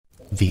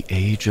The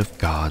age of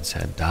gods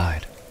had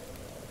died,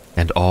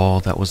 and all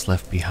that was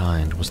left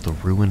behind was the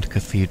ruined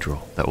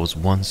cathedral that was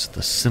once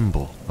the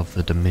symbol of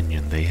the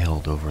dominion they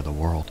held over the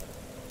world.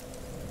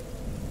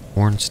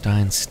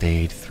 Ornstein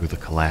stayed through the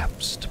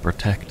collapse to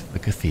protect the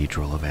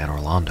Cathedral of Anor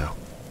Londo.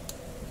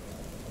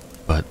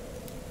 But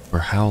for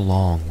how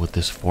long would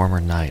this former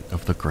knight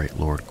of the Great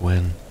Lord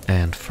Gwyn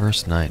and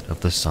first knight of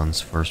the Sun's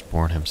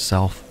Firstborn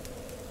himself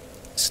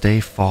stay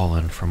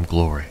fallen from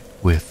glory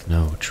with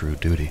no true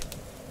duty?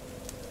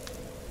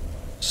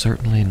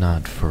 Certainly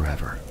not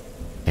forever,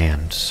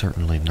 and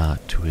certainly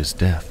not to his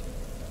death.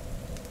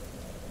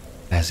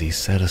 As he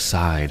set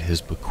aside his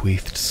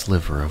bequeathed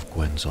sliver of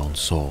Gwyn's own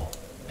soul,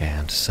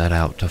 and set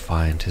out to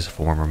find his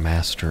former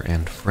master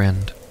and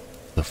friend,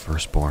 the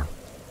Firstborn.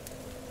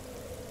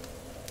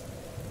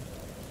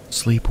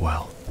 Sleep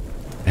well,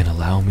 and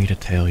allow me to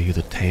tell you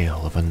the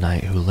tale of a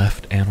knight who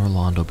left Anor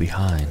Londo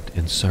behind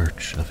in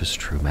search of his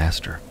true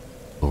master,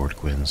 Lord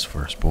Gwyn's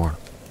Firstborn.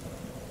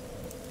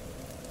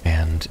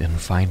 And in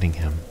finding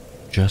him,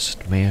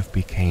 just may have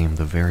became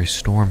the very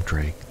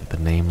Stormdrake that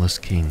the nameless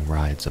king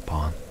rides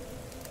upon.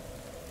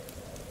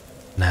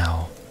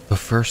 Now, the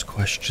first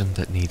question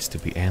that needs to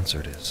be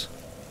answered is,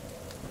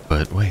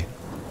 but wait,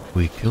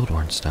 we killed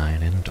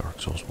Ornstein in Dark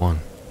Souls 1.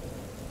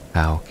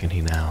 How can he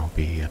now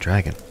be a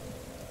dragon?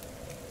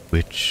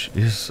 Which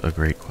is a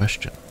great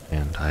question,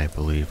 and I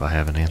believe I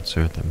have an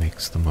answer that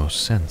makes the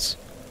most sense.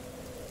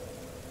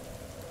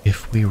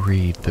 If we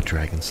read the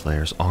Dragon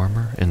Slayer's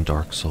armor in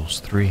Dark Souls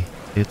 3,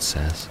 it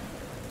says,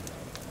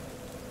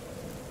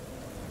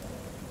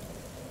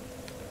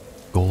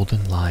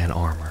 Golden Lion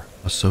armor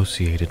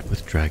associated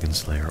with Dragon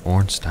Slayer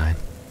Ornstein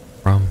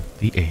from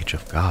the Age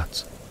of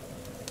Gods,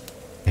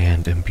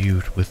 and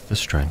imbued with the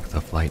strength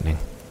of lightning.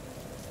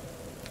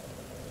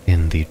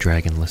 In the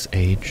Dragonless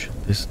Age,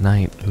 this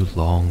knight who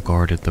long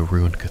guarded the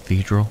ruined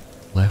cathedral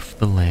left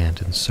the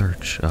land in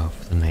search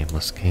of the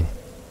nameless king.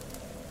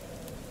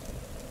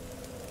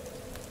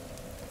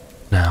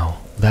 Now,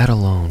 that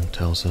alone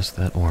tells us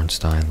that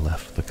Ornstein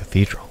left the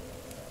cathedral,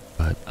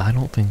 but I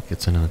don't think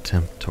it's an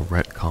attempt to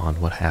retcon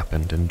what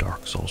happened in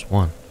Dark Souls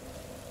 1.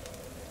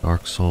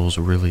 Dark Souls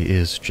really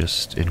is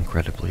just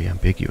incredibly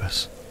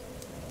ambiguous.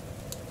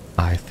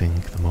 I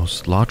think the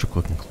most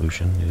logical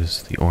conclusion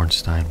is the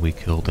Ornstein we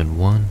killed in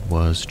 1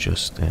 was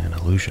just an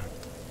illusion.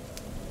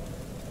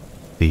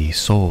 The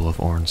soul of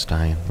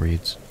Ornstein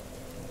reads,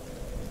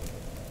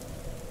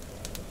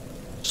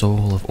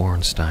 Soul of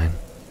Ornstein,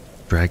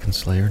 Dragon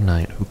Slayer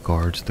Knight who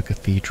guards the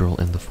cathedral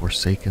in the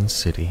forsaken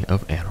city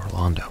of Anor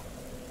Londo.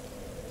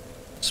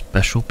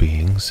 Special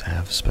beings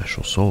have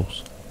special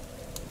souls.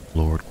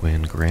 Lord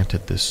Gwyn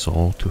granted this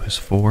soul to his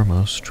 4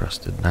 most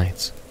trusted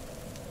knights.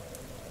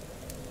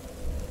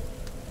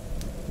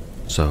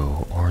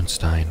 So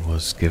Ornstein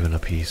was given a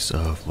piece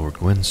of Lord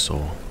Gwyn's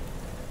soul,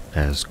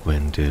 as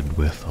Gwyn did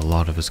with a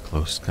lot of his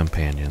close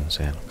companions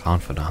and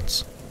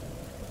confidants.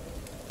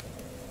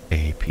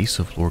 A piece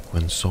of Lord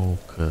Gwyn's soul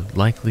could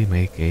likely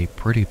make a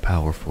pretty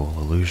powerful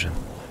illusion.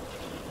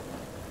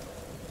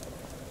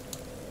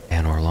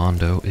 Anor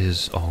Londo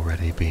is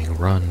already being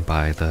run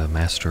by the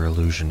master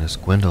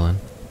illusionist Gwendolyn,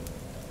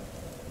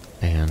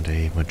 and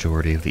a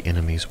majority of the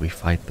enemies we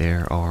fight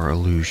there are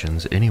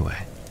illusions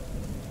anyway,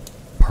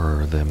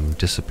 per them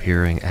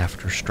disappearing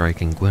after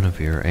striking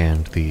Guinevere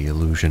and the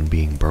illusion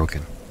being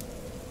broken.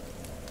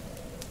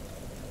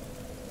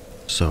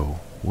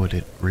 So, would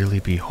it really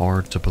be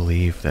hard to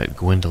believe that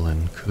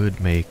Gwendolyn could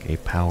make a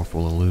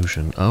powerful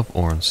illusion of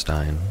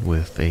Ornstein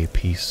with a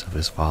piece of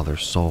his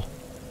father's soul?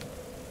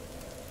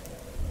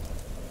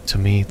 To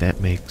me, that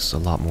makes a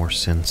lot more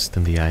sense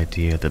than the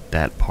idea that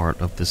that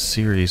part of the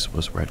series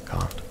was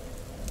retconned.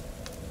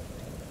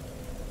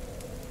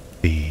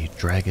 The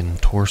Dragon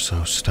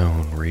Torso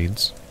Stone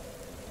reads,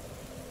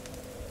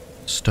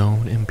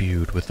 Stone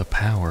imbued with the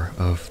power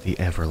of the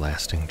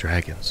everlasting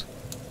dragons,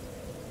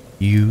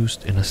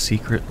 used in a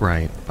secret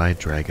rite by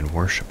dragon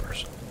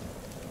worshippers.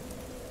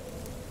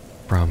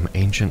 From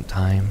ancient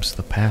times,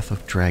 the path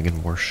of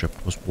dragon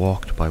worship was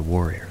walked by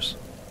warriors.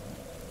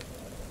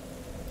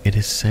 It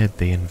is said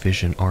they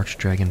envision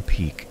Archdragon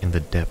Peak in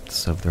the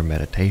depths of their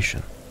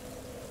meditation,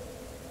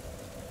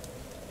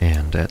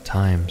 and at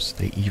times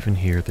they even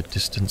hear the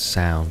distant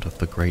sound of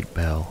the great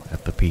bell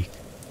at the peak.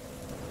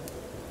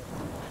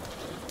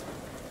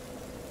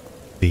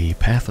 The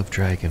Path of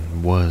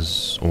Dragon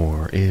was,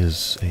 or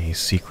is, a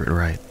secret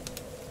rite,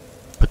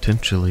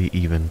 potentially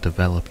even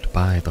developed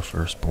by the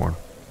Firstborn,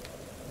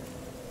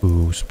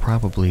 who's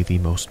probably the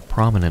most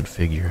prominent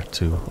figure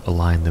to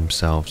align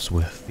themselves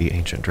with the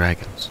ancient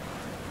dragons.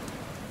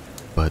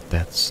 But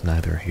that's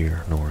neither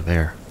here nor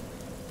there.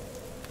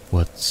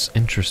 What's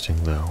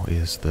interesting, though,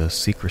 is the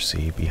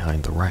secrecy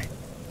behind the rite.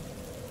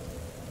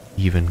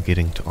 Even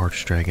getting to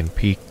Archdragon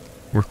Peak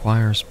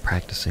requires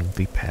practicing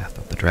the Path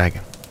of the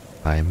Dragon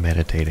by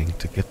meditating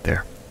to get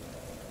there.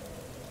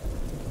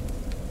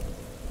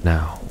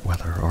 Now,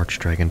 whether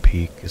Archdragon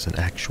Peak is an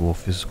actual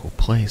physical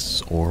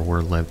place or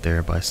we're led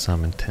there by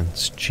some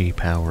intense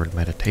chi-powered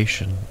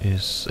meditation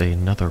is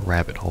another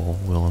rabbit hole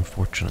we'll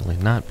unfortunately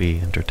not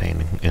be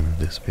entertaining in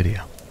this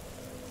video.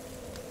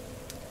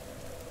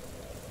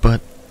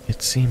 But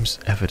it seems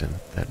evident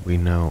that we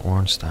know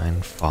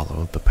Ornstein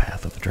followed the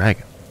path of the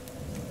dragon.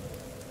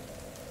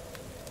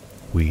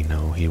 We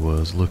know he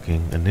was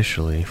looking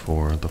initially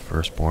for the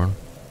Firstborn,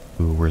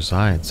 who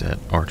resides at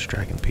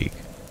Archdragon Peak,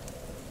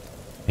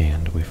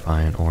 and we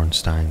find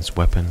Ornstein's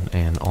weapon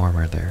and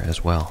armor there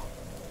as well,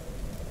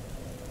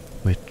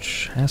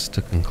 which has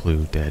to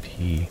conclude that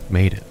he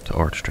made it to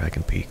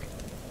Archdragon Peak,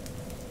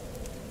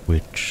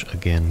 which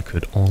again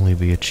could only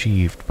be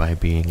achieved by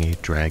being a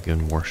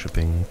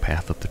dragon-worshipping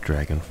Path of the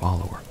Dragon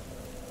follower.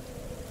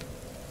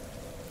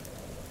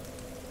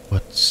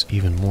 What's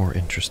even more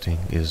interesting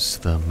is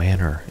the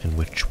manner in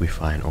which we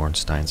find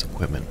Ornstein's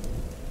equipment.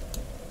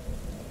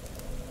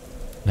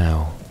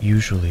 Now,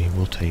 usually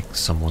we'll take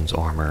someone's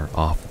armor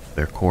off of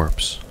their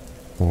corpse,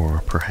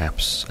 or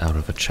perhaps out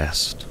of a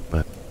chest,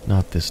 but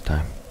not this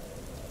time.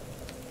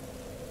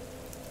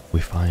 We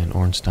find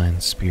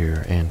Ornstein's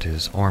spear and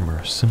his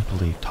armor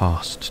simply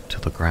tossed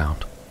to the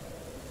ground,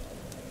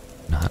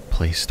 not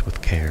placed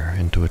with care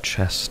into a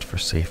chest for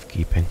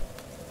safekeeping,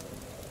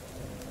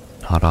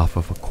 not off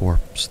of a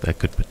corpse that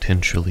could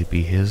potentially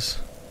be his.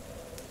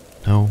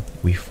 No,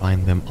 we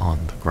find them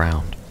on the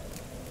ground,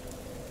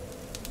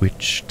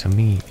 which to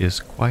me is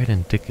quite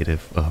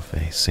indicative of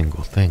a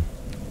single thing: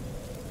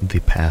 the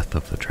path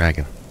of the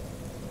dragon.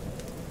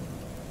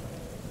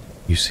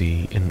 You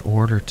see, in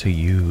order to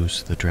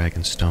use the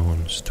dragon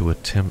stones to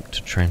attempt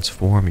to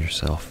transform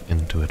yourself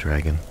into a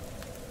dragon,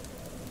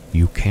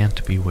 you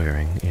can't be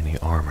wearing any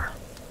armor.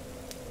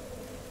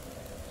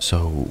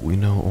 So we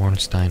know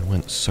Ornstein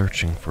went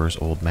searching for his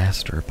old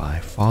master by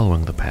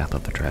following the path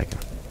of the dragon,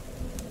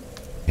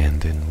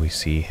 and then we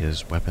see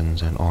his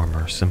weapons and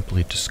armor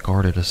simply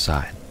discarded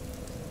aside.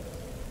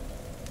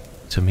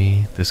 To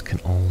me, this can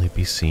only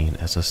be seen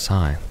as a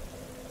sign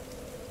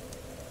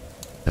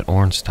that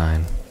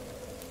Ornstein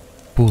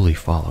fully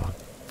followed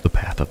the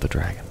path of the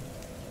dragon.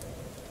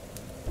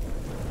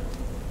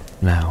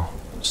 Now,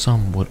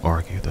 some would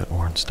argue that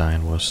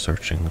Ornstein was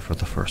searching for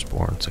the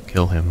Firstborn to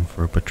kill him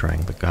for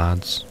betraying the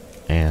gods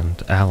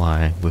and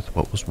allying with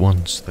what was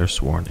once their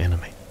sworn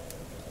enemy.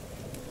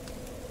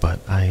 But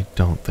I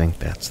don't think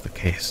that's the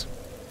case.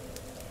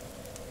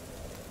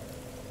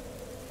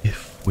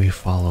 If we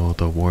follow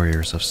the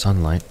Warriors of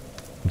Sunlight,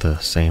 the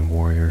same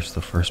warriors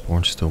the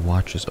Firstborn still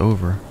watches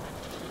over,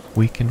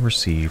 we can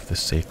receive the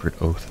Sacred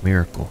Oath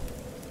miracle,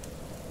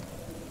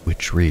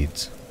 which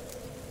reads,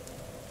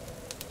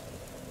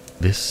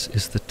 "This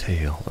is the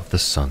tale of the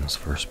sun's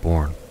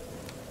firstborn,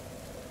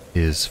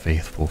 his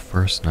faithful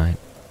first knight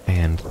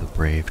and the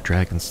brave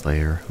dragon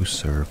slayer who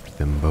served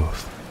them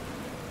both."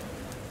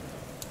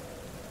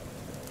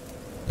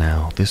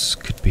 Now, this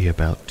could be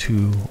about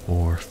 2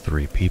 or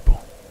 3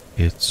 people.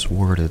 It's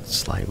worded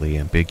slightly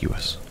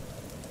ambiguous.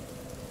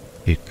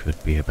 It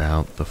could be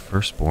about the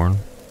Firstborn,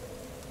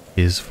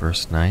 his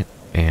first knight,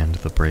 and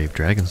the brave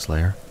dragon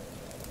slayer,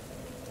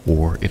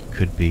 or it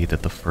could be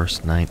that the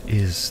first knight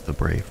is the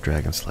brave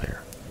dragon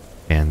slayer,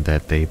 and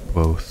that they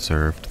both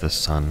served the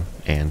sun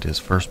and his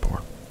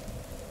firstborn.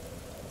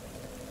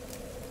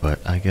 But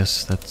I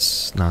guess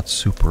that's not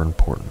super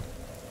important.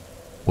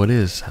 What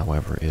is,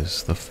 however,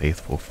 is the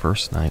faithful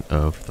first knight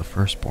of the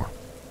Firstborn,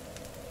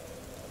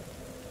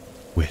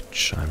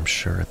 which I'm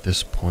sure at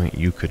this point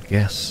you could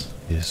guess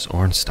is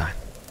Ornstein.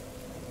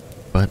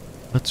 But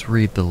let's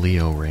read the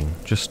Leo ring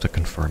just to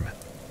confirm it.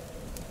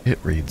 It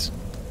reads,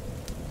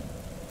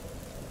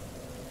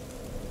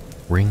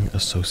 "Ring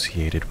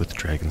associated with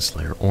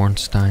Dragonslayer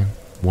Ornstein,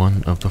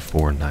 one of the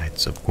 4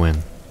 knights of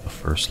Gwyn, the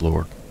First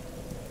Lord.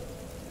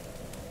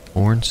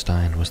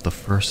 Ornstein was the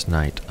first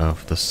knight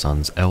of the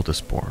sun's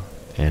eldest born,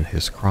 and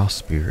his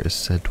crossspear is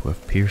said to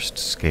have pierced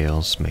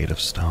scales made of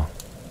stone."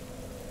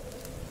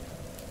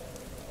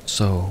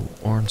 So,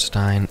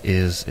 Ornstein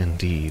is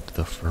indeed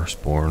the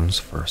Firstborn's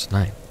first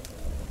knight.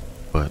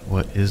 But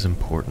what is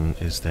important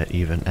is that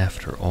even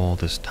after all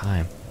this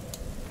time,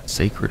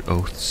 Sacred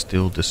Oath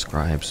still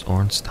describes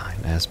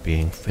Ornstein as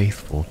being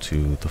faithful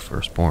to the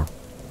Firstborn.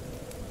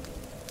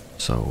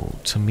 So,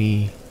 to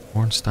me,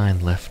 Ornstein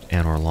left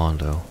Anor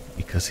Londo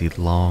because he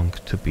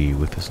longed to be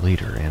with his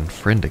leader and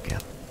friend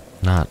again,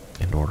 not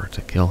in order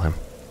to kill him.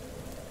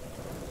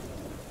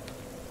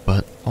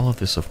 But all of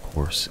this, of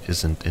course,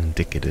 isn't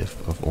indicative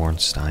of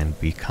Ornstein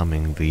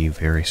becoming the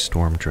very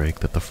Stormdrake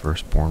that the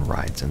Firstborn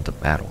rides into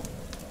battle.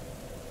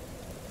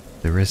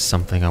 There is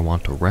something I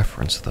want to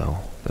reference, though,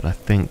 that I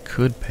think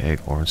could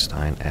peg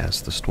Ornstein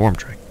as the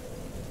Stormdrake.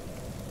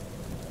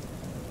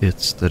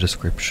 It's the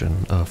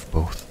description of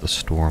both the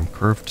Storm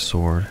Curved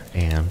Sword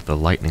and the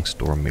Lightning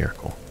Storm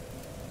Miracle,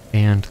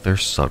 and their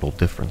subtle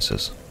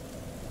differences.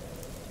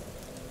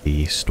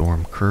 The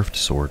Storm Curved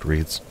Sword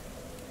reads,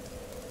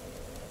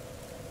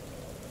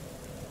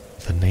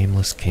 "The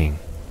Nameless King,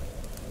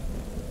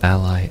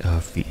 ally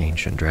of the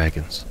ancient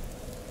dragons,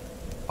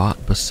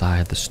 fought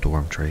beside the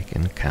Stormdrake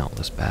in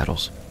countless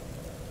battles.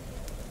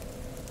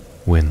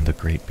 When the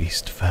great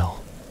beast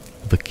fell,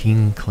 the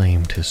king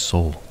claimed his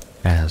soul,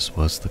 as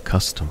was the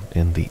custom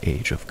in the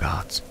Age of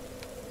Gods.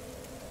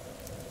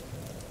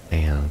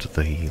 And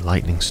the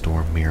lightning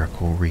storm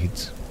miracle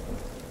reads,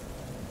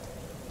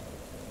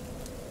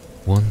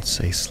 once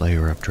a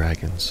slayer of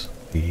dragons,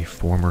 the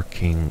former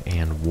king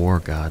and war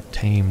god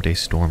tamed a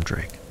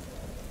Stormdrake,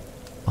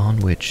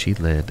 on which he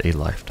led a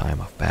lifetime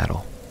of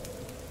battle.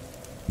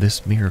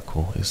 This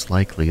miracle is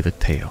likely the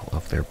tale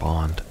of their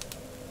bond.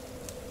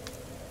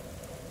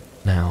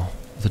 Now,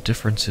 the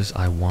differences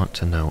I want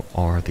to note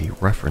are the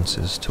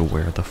references to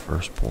where the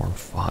firstborn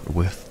fought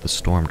with the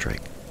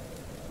Stormdrake.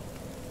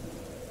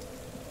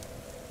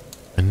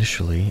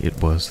 Initially,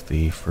 it was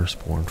the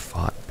firstborn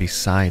fought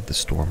beside the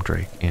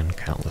Stormdrake in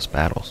countless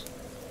battles.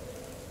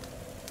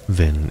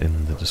 Then,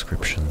 in the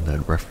description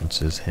that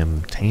references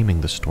him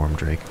taming the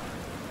Stormdrake,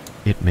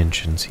 it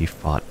mentions he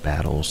fought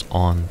battles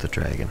on the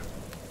dragon.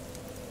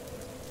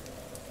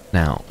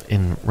 Now,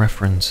 in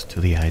reference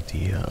to the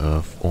idea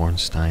of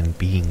Ornstein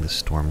being the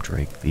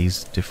Stormdrake,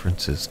 these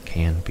differences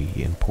can be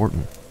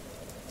important.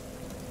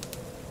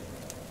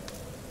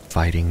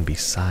 Fighting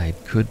beside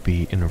could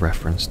be in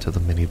reference to the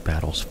many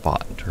battles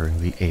fought during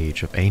the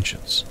Age of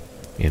Ancients,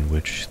 in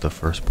which the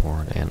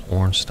Firstborn and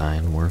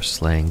Ornstein were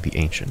slaying the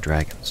ancient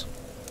dragons.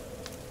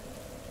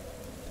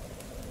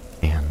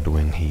 And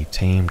when he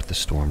tamed the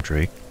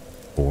Stormdrake,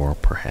 or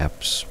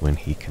perhaps when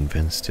he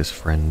convinced his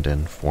friend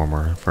and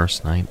former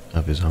First Knight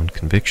of his own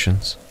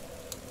convictions,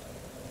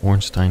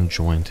 Ornstein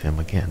joined him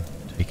again,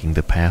 taking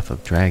the path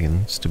of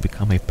dragons to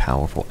become a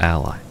powerful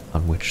ally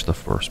on which the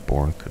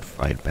Firstborn could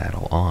fight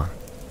battle on.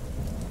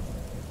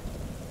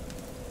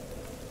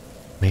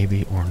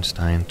 Maybe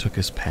Ornstein took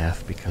his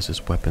path because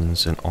his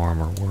weapons and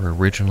armor were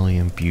originally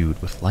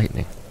imbued with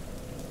lightning,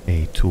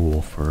 a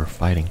tool for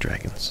fighting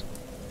dragons,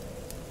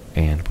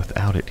 and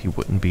without it he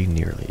wouldn't be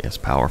nearly as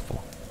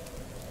powerful.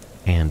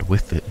 And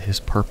with it, his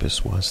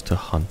purpose was to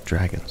hunt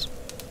dragons.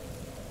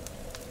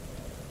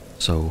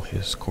 So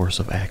his course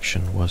of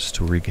action was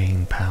to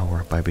regain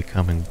power by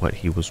becoming what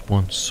he was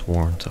once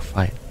sworn to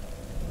fight.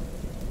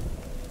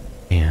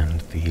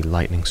 And the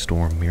lightning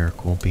storm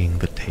miracle being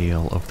the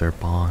tale of their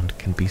bond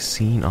can be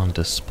seen on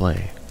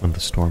display when the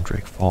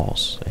Stormdrake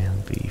falls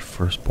and the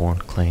Firstborn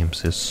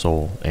claims his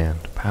soul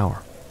and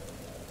power.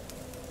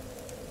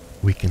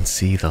 We can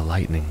see the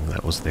lightning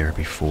that was there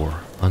before,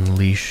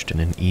 unleashed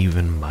in an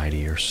even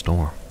mightier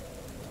storm.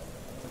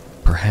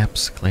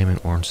 Perhaps claiming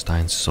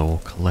Ornstein's soul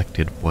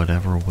collected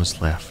whatever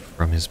was left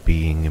from his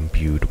being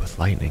imbued with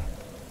lightning,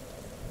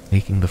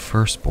 making the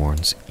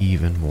Firstborns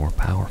even more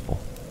powerful.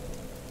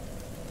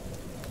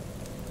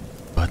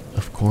 But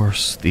of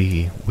course,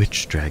 the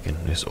which dragon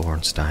is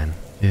Ornstein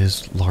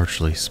is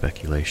largely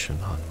speculation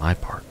on my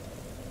part.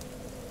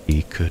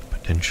 He could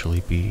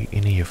potentially be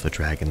any of the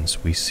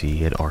dragons we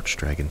see at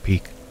Archdragon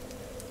Peak.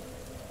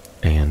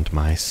 And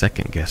my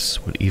second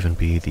guess would even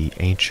be the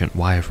ancient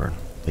wyvern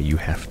that you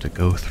have to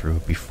go through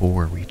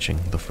before reaching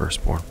the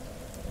Firstborn.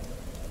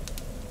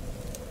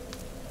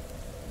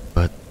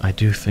 But I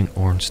do think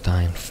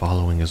Ornstein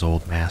following his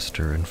old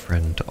master and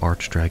friend to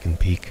Archdragon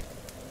Peak,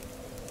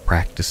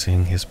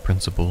 practicing his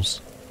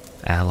principles,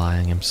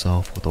 allying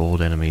himself with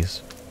old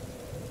enemies,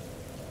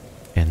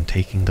 and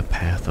taking the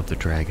path of the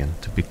dragon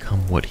to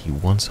become what he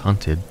once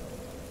hunted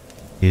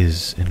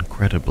is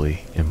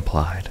incredibly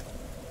implied.